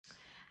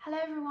Hello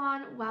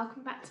everyone,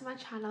 welcome back to my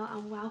channel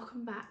and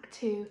welcome back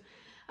to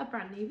a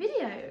brand new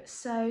video.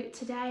 So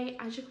today,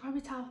 as you can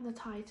probably tell from the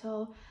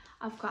title,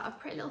 I've got a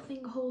Pretty Little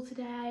Thing haul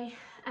today.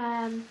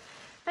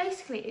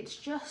 Basically it's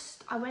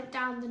just, I went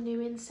down the new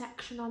in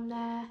section on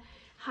there,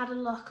 had a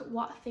look at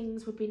what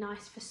things would be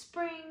nice for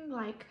spring,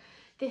 like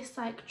this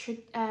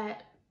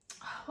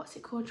what's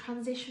it called,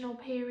 transitional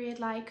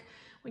period, like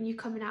when you're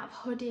coming out of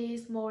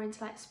hoodies more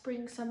into like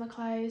spring summer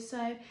clothes.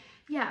 So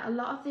yeah, a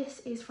lot of this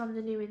is from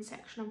the new in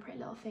section on Pretty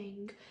Little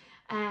Thing.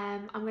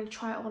 I'm going to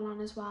try it all on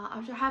as well.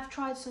 I have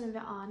tried some of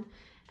it on,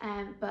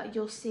 but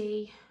you'll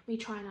see me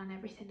trying on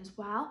everything as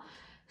well.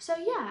 So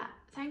yeah,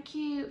 thank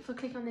you for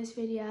clicking on this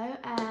video.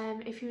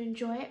 If you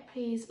enjoy it,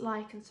 please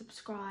like and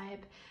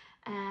subscribe,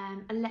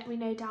 and let me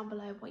know down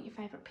below what your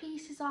favourite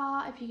pieces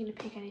are, if you're going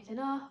to pick anything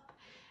up.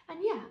 And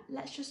yeah,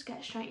 let's just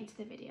get straight into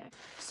the video.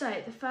 So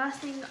the first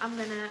thing I'm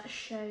going to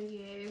show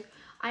you,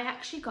 I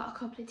actually got a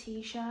couple of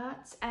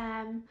t-shirts.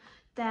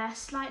 They're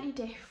slightly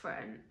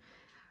different.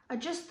 I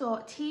just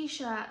thought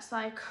t-shirts,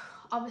 like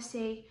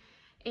obviously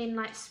in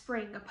like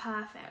spring, are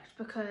perfect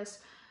because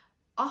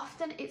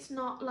often it's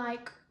not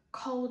like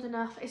cold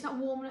enough, it's not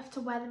warm enough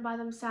to wear them by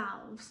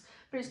themselves,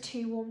 but it's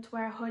too warm to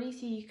wear a hoodie,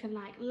 so you can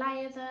like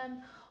layer them,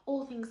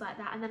 all things like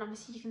that, and then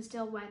obviously you can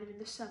still wear them in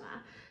the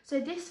summer.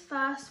 So this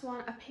first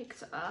one I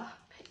picked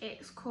up,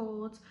 it's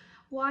called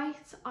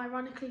White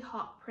Ironically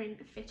Hot Print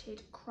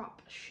Fitted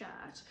Crop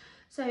Shirt.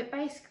 So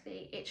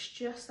basically it's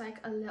just like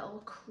a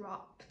little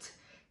cropped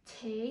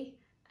tee.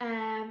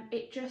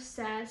 It just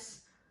says,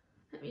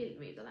 let me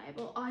move the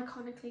label,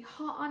 Ironically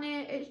Hot on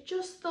it. It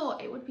just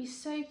thought it would be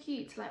so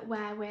cute to like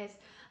wear with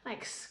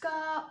like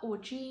skirt or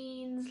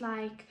jeans.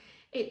 Like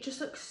it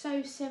just looks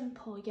so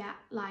simple, yet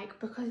like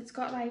because it's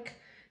got like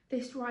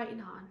this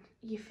writing on,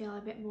 you feel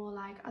a bit more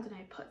like, I don't know,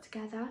 put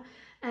together.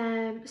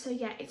 So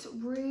yeah, it's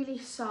really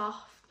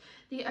soft.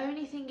 The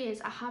only thing is,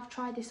 I have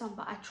tried this on,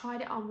 but I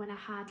tried it on when I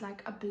had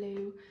like a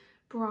blue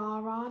bra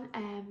on,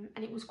 and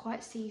it was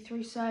quite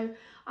see-through. So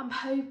I'm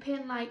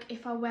hoping like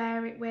if I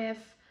wear it with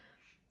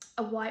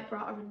a white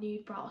bra or a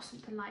nude bra or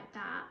something like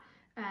that,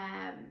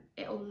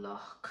 it'll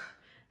look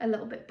a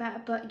little bit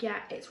better. But yeah,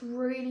 it's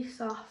really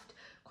soft,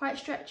 quite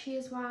stretchy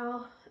as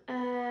well.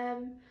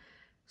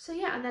 So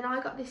yeah, and then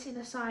I got this in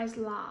a size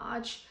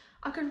large.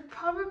 I could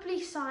probably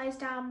size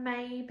down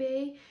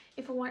maybe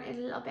if I wanted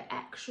a little bit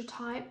extra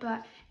tight,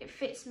 but it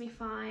fits me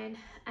fine.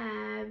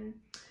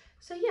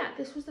 So yeah,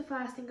 this was the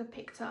first thing I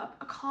picked up.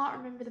 I can't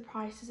remember the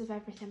prices of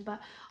everything,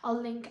 but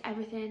I'll link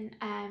everything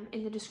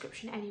in the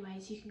description anyway,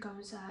 so you can go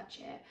and search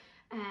it.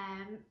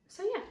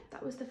 So yeah,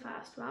 that was the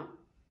first one.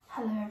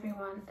 Hello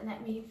everyone,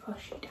 let me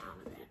push it down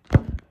a bit.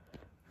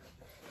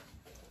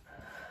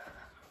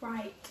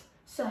 Right,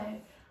 so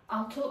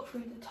I'll talk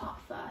through the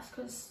top first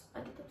because I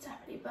did them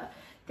separately, but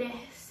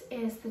this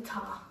is the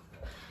top.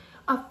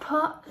 I've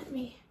put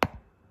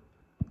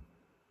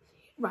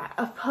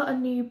a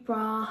new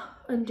bra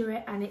under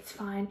it and it's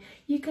fine.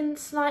 You can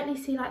slightly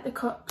see like the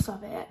cups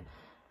of it,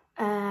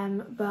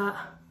 but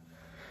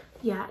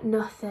yeah,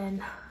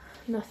 nothing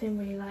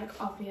really like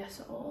obvious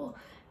at all.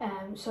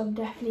 So I'm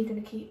definitely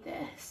going to keep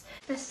this.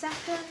 The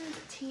second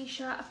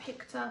t-shirt I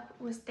picked up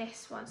was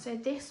this one. So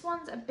this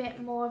one's a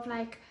bit more of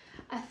like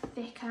a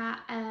thicker,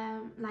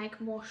 like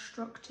more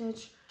structured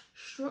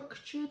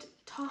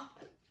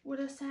top, would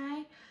I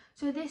say.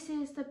 So this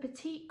is the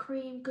Petite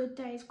Cream Good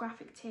Days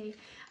graphic tee,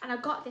 and I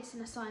got this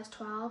in a size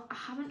 12. I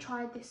haven't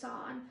tried this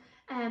on,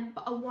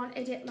 but I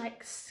wanted it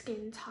like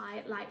skin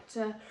tight, like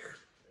to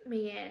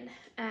me in,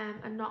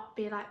 and not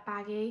be like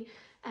baggy,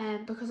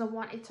 because I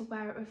wanted to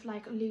wear it with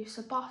like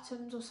looser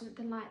bottoms or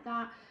something like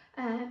that.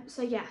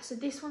 So yeah, so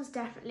this one's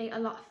definitely a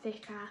lot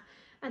thicker,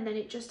 and then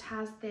it just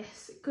has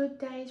this Good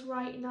Days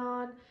writing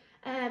on.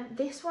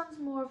 This one's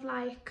more of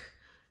like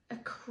a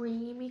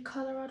creamy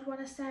colour, I'd want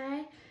to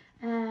say.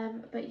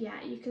 But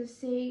yeah, you can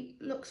see,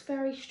 looks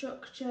very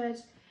structured.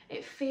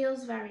 It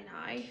feels very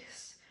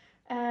nice.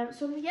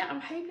 So yeah,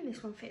 I'm hoping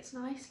this one fits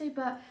nicely,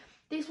 but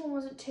this one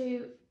wasn't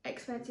too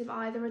expensive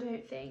either, I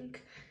don't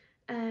think.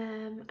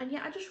 And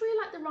yeah, I just really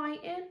like the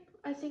writing.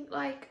 I think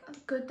like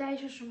Good Day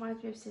just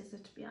reminds me of Scissor,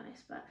 to be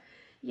honest, but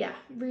yeah,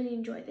 really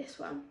enjoyed this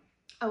one.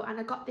 Oh, and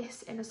I got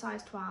this in a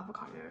size 12, I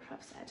can't remember if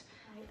I've said.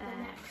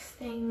 The next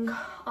thing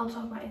I'll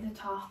talk about is the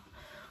top.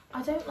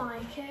 I don't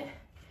like it.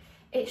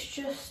 It's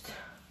just,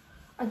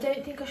 I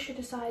don't think I should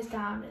have sized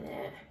down in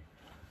it.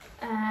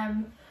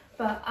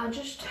 But I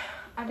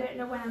don't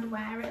know when I'd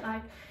wear it.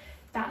 Like,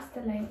 that's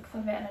the length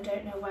of it, and I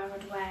don't know where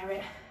I'd wear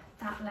it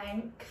that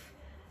length.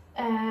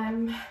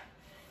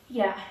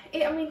 Yeah,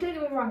 I mean, don't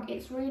get me wrong,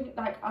 it's really,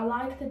 like, I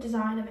like the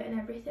design of it and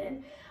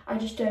everything. I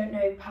just don't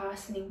know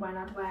personally when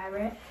I'd wear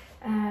it.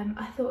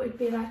 I thought it'd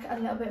be like a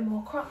little bit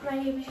more crop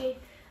maybe.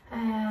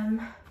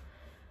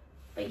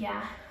 But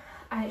yeah,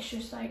 and it's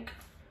just like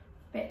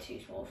a bit too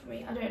small for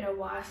me. I don't know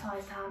why I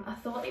sized down. I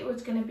thought it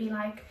was going to be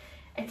like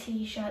a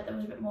t-shirt that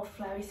was a bit more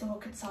flowy so I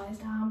could size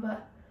down,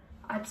 but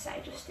I'd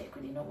say just stick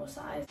with your normal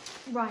size.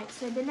 Right,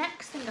 so the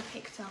next thing I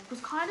picked up was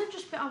kind of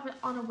just a bit of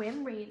on a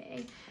whim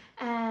really.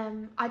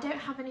 I don't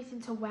have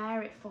anything to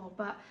wear it for,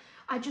 but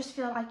I just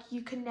feel like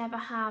you can never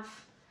have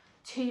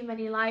too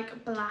many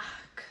like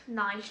black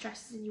nice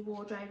dresses in your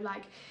wardrobe.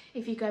 Like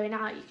if you're going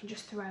out, you can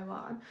just throw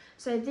on.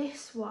 So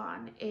this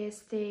one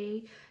is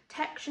the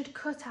textured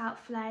cutout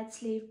flared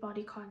sleeve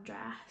bodycon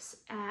dress,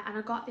 and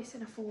I got this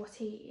in a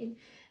 14,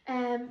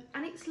 and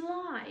it's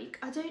like,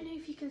 I don't know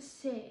if you can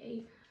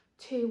see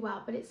too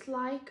well, but it's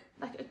like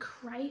a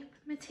crepe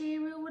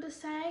material, would I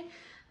say.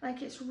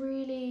 Like it's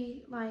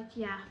really like,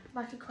 yeah,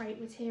 like a crepe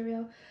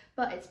material,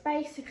 but it's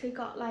basically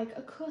got like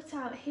a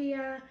cutout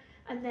here,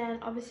 and then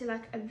obviously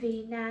like a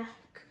V-neck.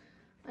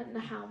 I don't know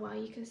how well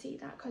you can see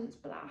that because it's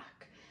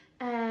black,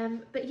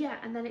 but yeah,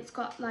 and then it's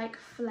got like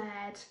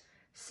flared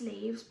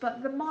sleeves.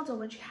 But the model,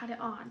 when she had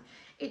it on,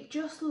 it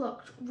just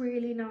looked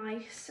really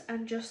nice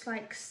and just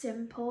like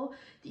simple,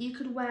 that you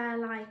could wear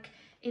like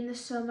in the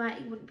summer.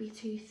 It wouldn't be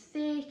too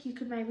thick, you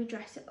could maybe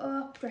dress it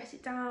up, dress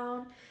it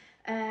down,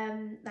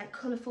 like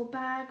colourful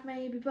bag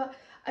maybe. But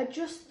I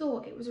just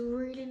thought it was a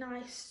really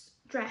nice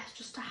dress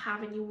just to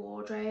have in your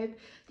wardrobe,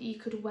 that you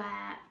could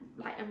wear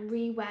like and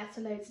re-wear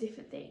to loads of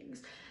different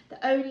things.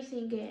 The only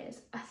thing is,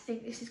 I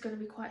think this is going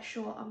to be quite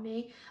short on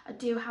me. I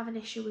do have an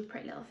issue with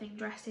Pretty Little Thing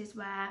dresses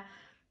where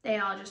they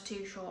are just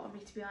too short on me,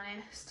 to be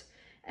honest.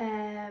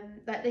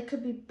 Like they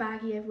could be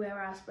baggy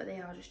everywhere else, but they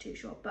are just too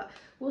short. But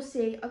we'll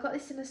see. I got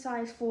this in a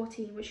size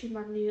 14, which is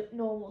my new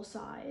normal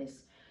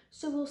size,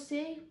 so we'll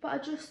see. But I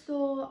just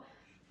thought,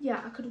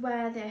 yeah, I could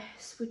wear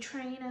this with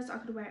trainers, I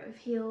could wear it with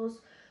heels,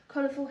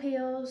 colourful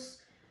heels.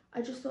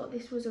 I just thought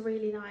this was a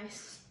really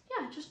nice,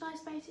 yeah, just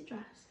nice basic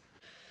dress.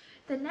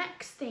 The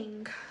next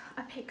thing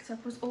I picked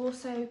up was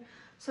also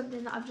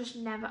something that I've just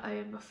never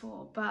owned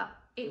before, but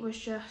it was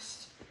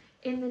just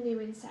in the new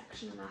in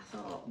section, and I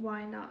thought,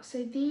 why not?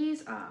 So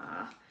these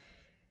are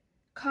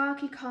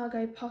khaki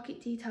cargo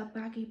pocket detail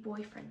baggy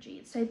boyfriend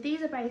jeans. So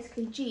these are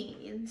basically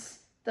jeans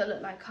that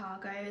look like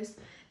cargos.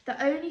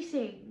 The only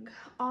thing,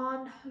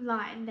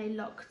 online they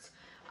looked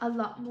a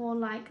lot more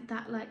like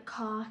that, like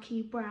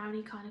khaki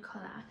brownie kind of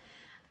colour,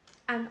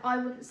 and I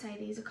wouldn't say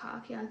these are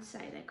khaki, I'd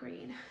say they're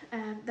green.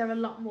 They're a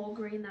lot more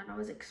green than I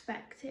was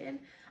expecting.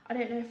 I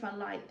don't know if I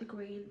like the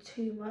green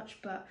too much,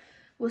 but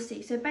we'll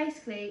see. So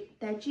basically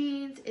they're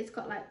jeans, it's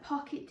got like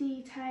pocket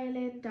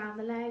detailing down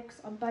the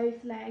legs, on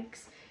both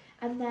legs,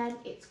 and then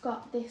it's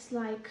got this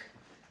like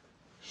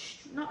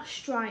not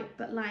stripe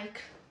but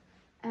like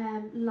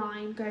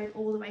line going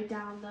all the way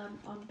down them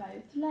on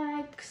both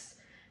legs.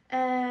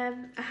 I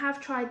have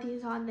tried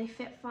these on, they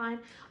fit fine.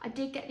 I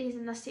did get these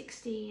in the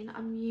 16.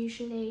 I'm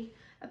usually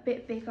a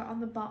bit bigger on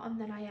the bottom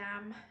than I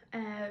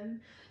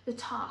am the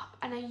top,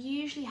 and I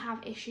usually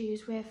have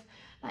issues with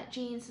like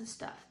jeans and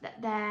stuff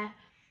that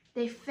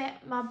they fit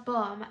my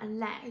bum and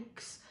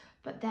legs,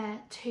 but they're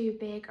too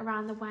big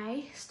around the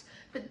waist.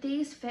 But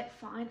these fit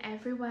fine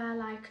everywhere,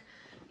 like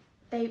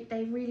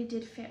they really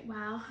did fit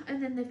well.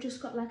 And then they've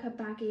just got like a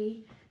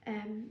baggy,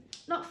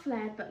 not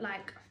flared, but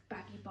like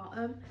baggy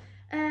bottom.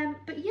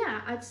 But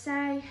yeah, I'd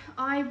say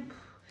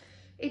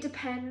it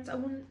depends. I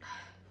wouldn't,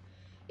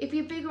 if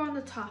you're bigger on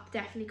the top,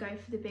 definitely go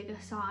for the bigger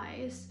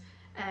size.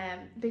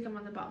 Bigger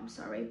on the bottom,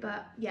 sorry.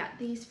 But yeah,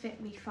 these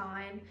fit me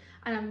fine,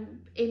 and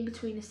I'm in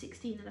between a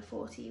 16 and a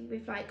 14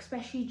 with like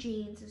especially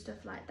jeans and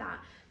stuff like that.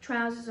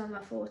 Trousers on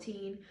my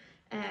 14,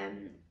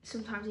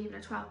 sometimes even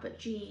a 12, but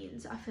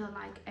jeans, I feel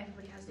like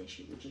everybody has an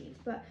issue with jeans.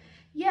 But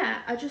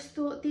yeah, I just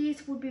thought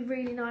these would be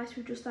really nice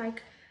with just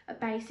like a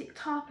basic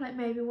top, like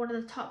maybe one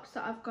of the tops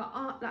that I've got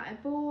up that I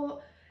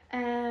bought.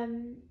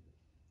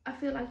 I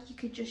feel like you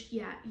could just,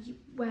 yeah, you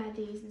wear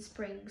these in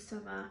spring,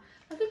 summer,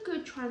 like a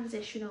good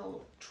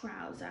transitional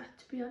trouser,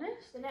 to be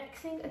honest. The next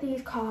thing are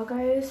these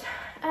cargos.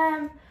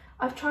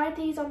 I've tried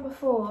these on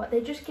before.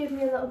 They just give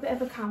me a little bit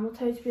of a camel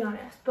toe, to be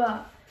honest,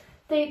 but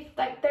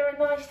they're a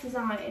nice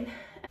design.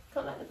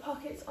 Got like the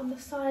pockets on the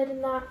side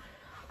and that.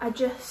 I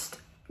just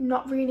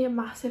not really a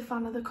massive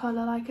fan of the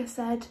colour, like I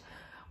said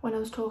when I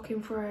was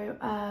talking through.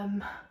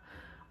 I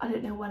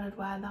don't know when I'd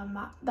wear them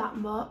that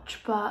much,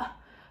 but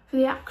for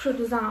the actual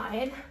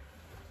design,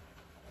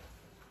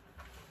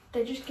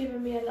 they're just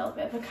giving me a little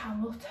bit of a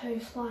camel toe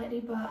slightly,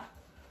 but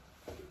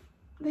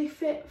they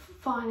fit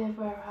fine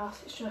everywhere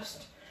else. It's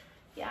just,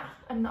 yeah,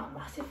 I'm not a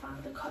massive fan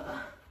of the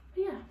colour,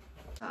 but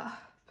yeah.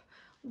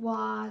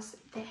 Was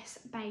this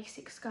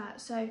basic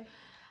skirt. So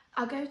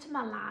I'll go to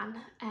Milan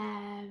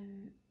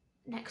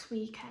next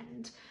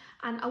weekend,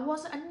 and I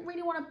didn't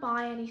really want to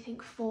buy anything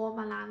for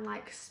Milan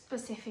like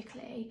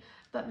specifically,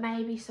 but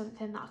maybe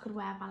something that I could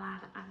wear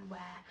Milan and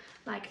wear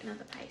like in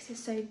other places.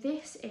 So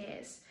this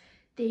is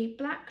the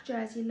black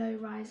jersey low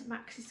rise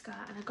maxi skirt,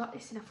 and I got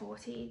this in a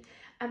 14,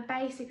 and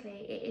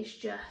basically it is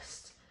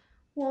just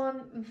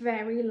one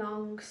very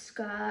long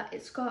skirt.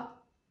 It's got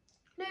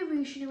no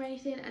ruching or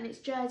anything, and it's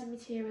jersey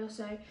material,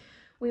 so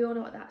we all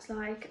know what that's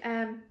like.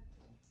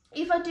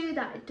 If I do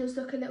that, it does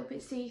look a little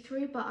bit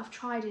see-through, but I've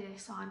tried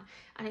this on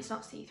and it's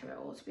not see-through at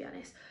all, to be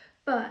honest.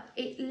 But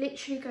it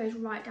literally goes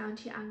right down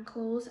to your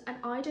ankles, and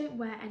I don't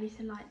wear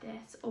anything like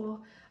this, or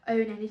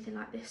own anything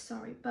like this,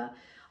 sorry, but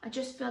I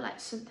just feel like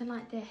something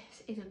like this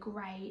is a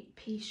great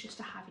piece just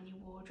to have in your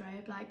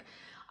wardrobe. Like,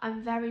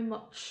 I'm very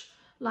much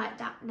like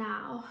that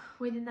now.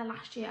 Within the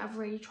last year, I've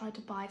really tried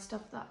to buy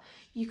stuff that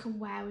you can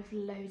wear with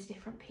loads of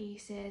different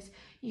pieces.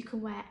 You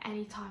can wear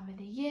any time of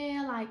the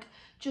year, like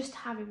just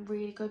having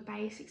really good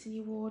basics in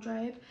your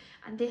wardrobe.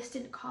 And this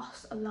didn't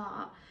cost a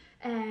lot.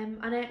 And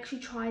I actually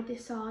tried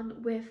this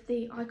on with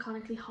the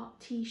Iconically Hot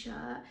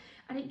t-shirt,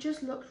 and it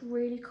just looked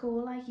really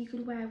cool. Like, you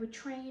could wear with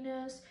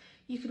trainers,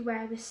 you could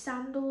wear with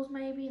sandals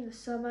maybe in the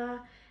summer.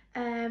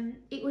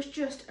 It was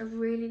just a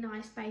really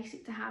nice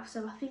basic to have,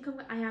 so I think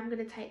I am going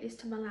to take this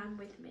to Milan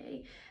with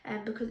me,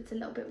 because it's a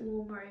little bit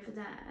warmer over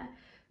there.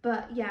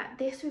 But yeah,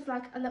 this with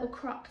like a little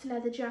cropped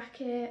leather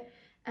jacket,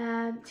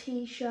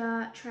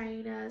 t-shirt,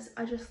 trainers,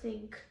 I just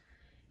think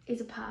is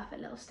a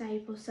perfect little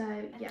staple. So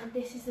yeah,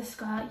 this is the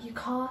skirt. You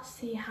can't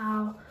see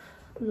how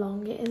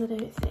long it is, I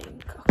don't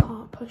think. I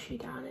can't push you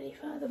down any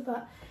further,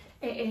 but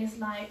it is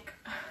like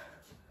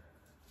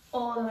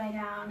all the way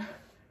down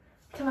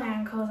to my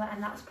ankles,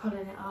 and that's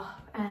pulling it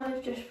off. And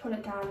I've just pulled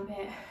it down a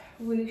bit,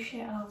 ruche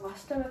it along my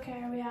stomach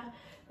area.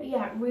 But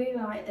yeah, I really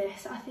like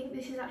this. I think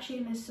this is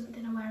actually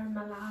something I wear in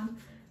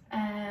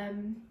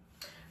Milan.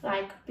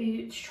 Like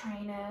boots,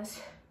 trainers,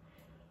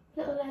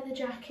 little leather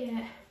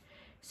jacket.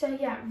 So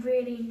yeah,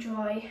 really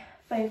enjoy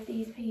both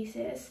these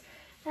pieces.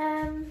 So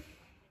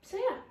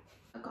yeah,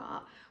 I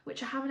got,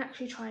 which I haven't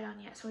actually tried on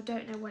yet, so I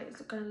don't know what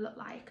it's going to look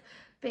like,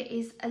 but it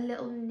is a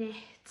little knit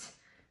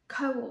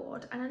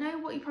cord. And I know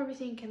what you're probably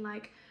thinking,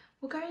 like,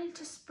 we're going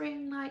into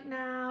spring like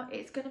now,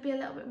 it's going to be a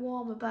little bit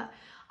warmer, but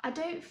I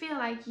don't feel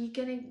like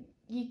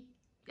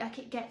like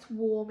it gets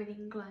warm in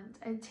England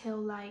until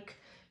like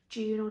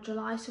June or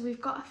July, so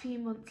we've got a few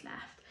months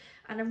left.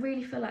 And I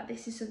really feel like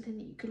this is something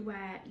that you could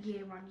wear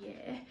year on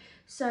year.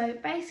 So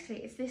basically,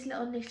 it's this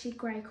little knitted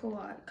grey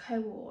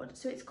cord.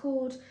 So it's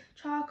called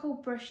Charcoal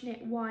Brush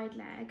Knit Wide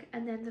Leg,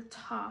 and then the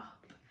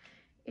top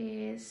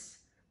is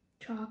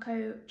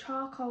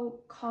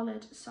charcoal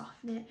collared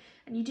soft knit,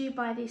 and you do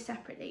buy these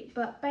separately.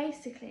 But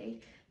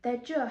basically, they're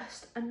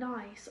just a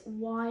nice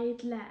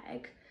wide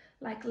leg,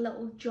 like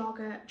little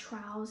jogger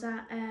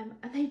trouser, and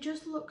they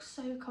just look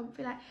so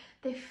comfy. Like,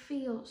 they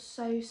feel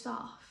so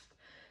soft.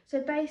 So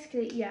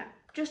basically, yeah,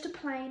 just a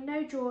plain,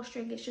 no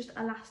drawstring, it's just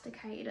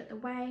elasticated at the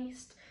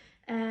waist.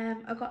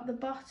 I got the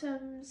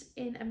bottoms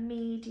in a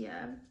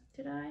medium,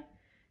 did I?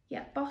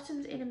 Yeah,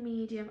 bottoms in a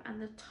medium,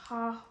 and the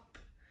top,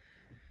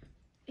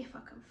 if I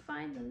can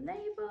find the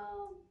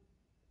label,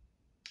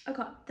 I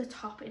got the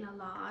top in a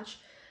large.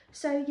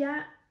 So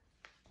yeah,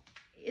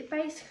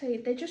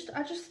 basically, I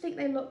just think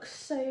they look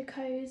so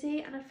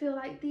cozy, and I feel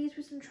like these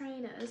with some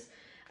trainers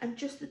and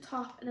just the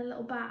top and a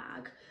little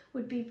bag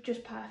would be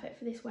just perfect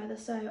for this weather.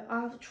 So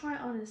I'll try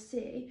it on and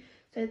see.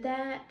 So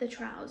they're the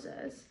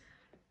trousers,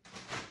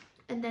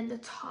 and then the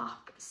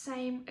top,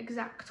 same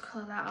exact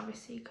colour,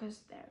 obviously,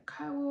 because they're a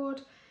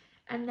cord,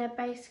 and they're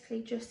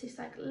basically just this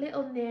like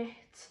little knit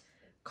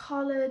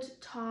collared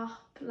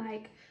top,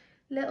 like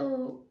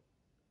little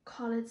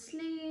collared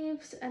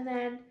sleeves, and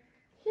then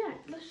yeah,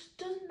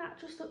 doesn't that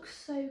just look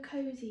so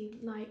cozy?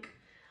 Like,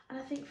 and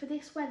I think for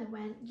this weather,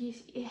 when you're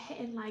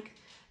hitting like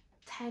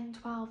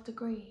 10-12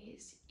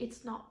 degrees,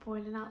 it's not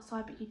boiling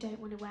outside, but you don't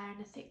want to wear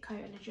a thick coat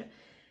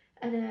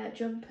and a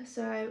jumper.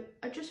 So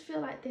I just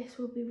feel like this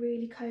will be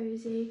really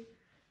cozy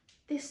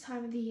this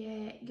time of the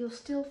year. You'll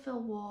still feel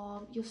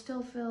warm, you'll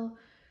still feel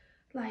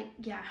like,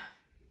 yeah.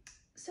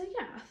 So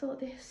yeah, I thought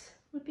this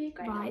would be a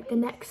great right. The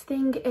next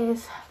thing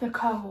is the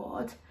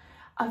cord.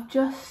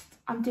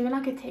 I'm doing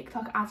like a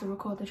TikTok as I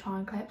record the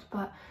try-on clips,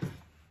 but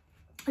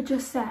I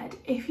just said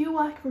if you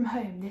work from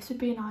home, this would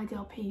be an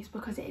ideal piece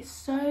because it is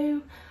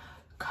so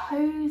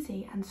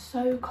cozy and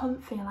so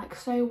comfy and like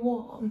so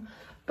warm.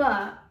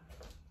 But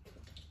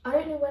I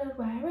don't know when I'd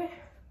wear it.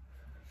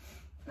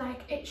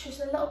 Like, it's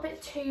just a little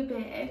bit too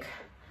big,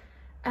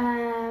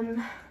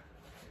 and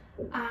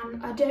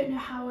I don't know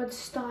how I'd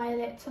style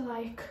it to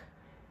like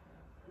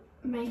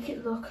make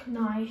it look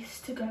nice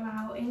to go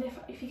out in,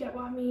 if you get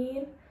what I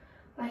mean.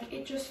 Like,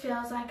 it just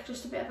feels like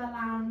just a bit of a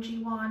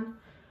loungy one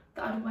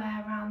that I'd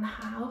wear around the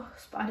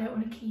house, but I don't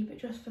want to keep it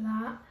just for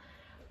that.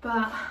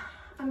 But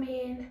I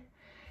mean,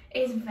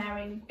 it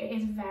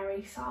is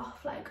very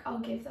soft, like, I'll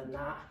give them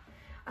that.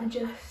 I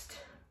just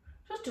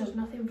does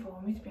nothing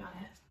for me, to be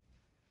honest.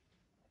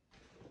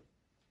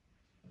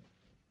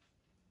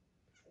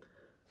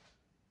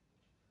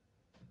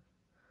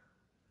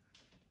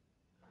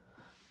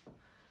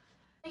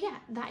 Yeah,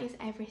 that is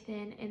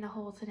everything in the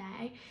haul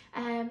today.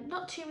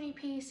 Not too many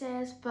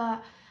pieces,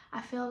 but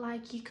I feel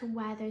like you can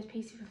wear those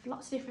pieces with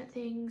lots of different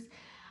things,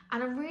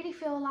 and I really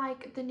feel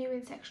like the new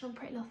in section on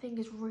Pretty Little Thing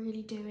is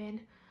really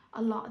doing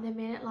a lot of them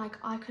in it. Like,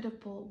 I could have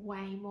bought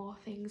way more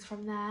things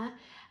from there.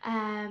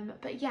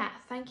 But yeah,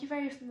 thank you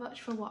very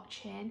much for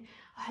watching.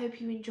 I hope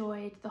you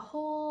enjoyed the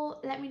haul.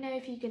 Let me know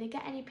if you're going to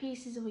get any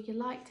pieces or you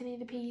liked any of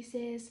the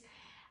pieces.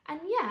 And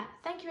yeah,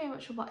 thank you very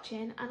much for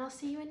watching, and I'll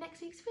see you in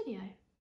next week's video.